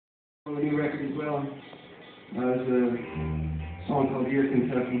a new record as well. It's a song called Dear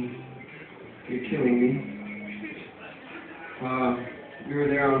Kentucky, You're Killing Me. We were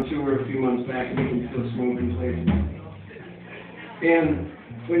there on tour a few months back and you can still smoke in places. And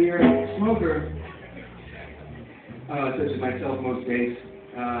when you're a smoker, such as myself most days,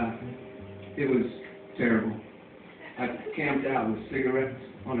 it was terrible. I camped out with cigarettes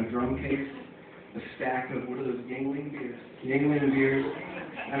on a drum case, a stack of, what are those, Yingling beers,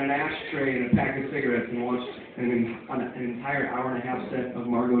 and an ashtray and a pack of cigarettes, and watched an entire hour-and-a-half set of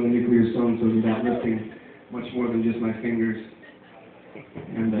Margot and the Nuclear Stone without lifting much more than just my fingers.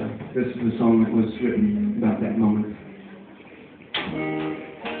 And this is the song that was written about that moment.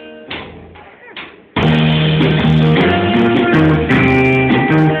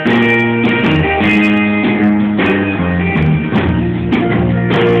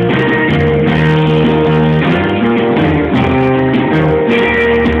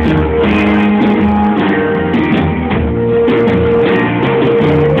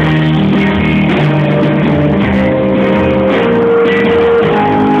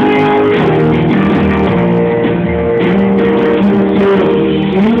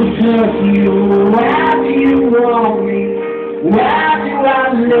 Why do you want me? Why do I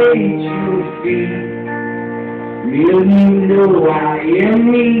lay at your feet? Will you know I am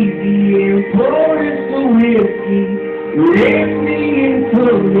easy and pour us the whiskey, lift me and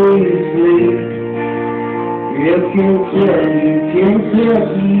put me to sleep. If Kentucky,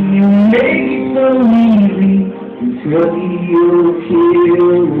 you make it so easy. Kentucky, you'll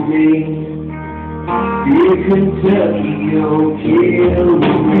kill me. Dear Kentucky, you'll kill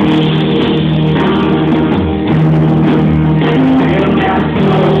me.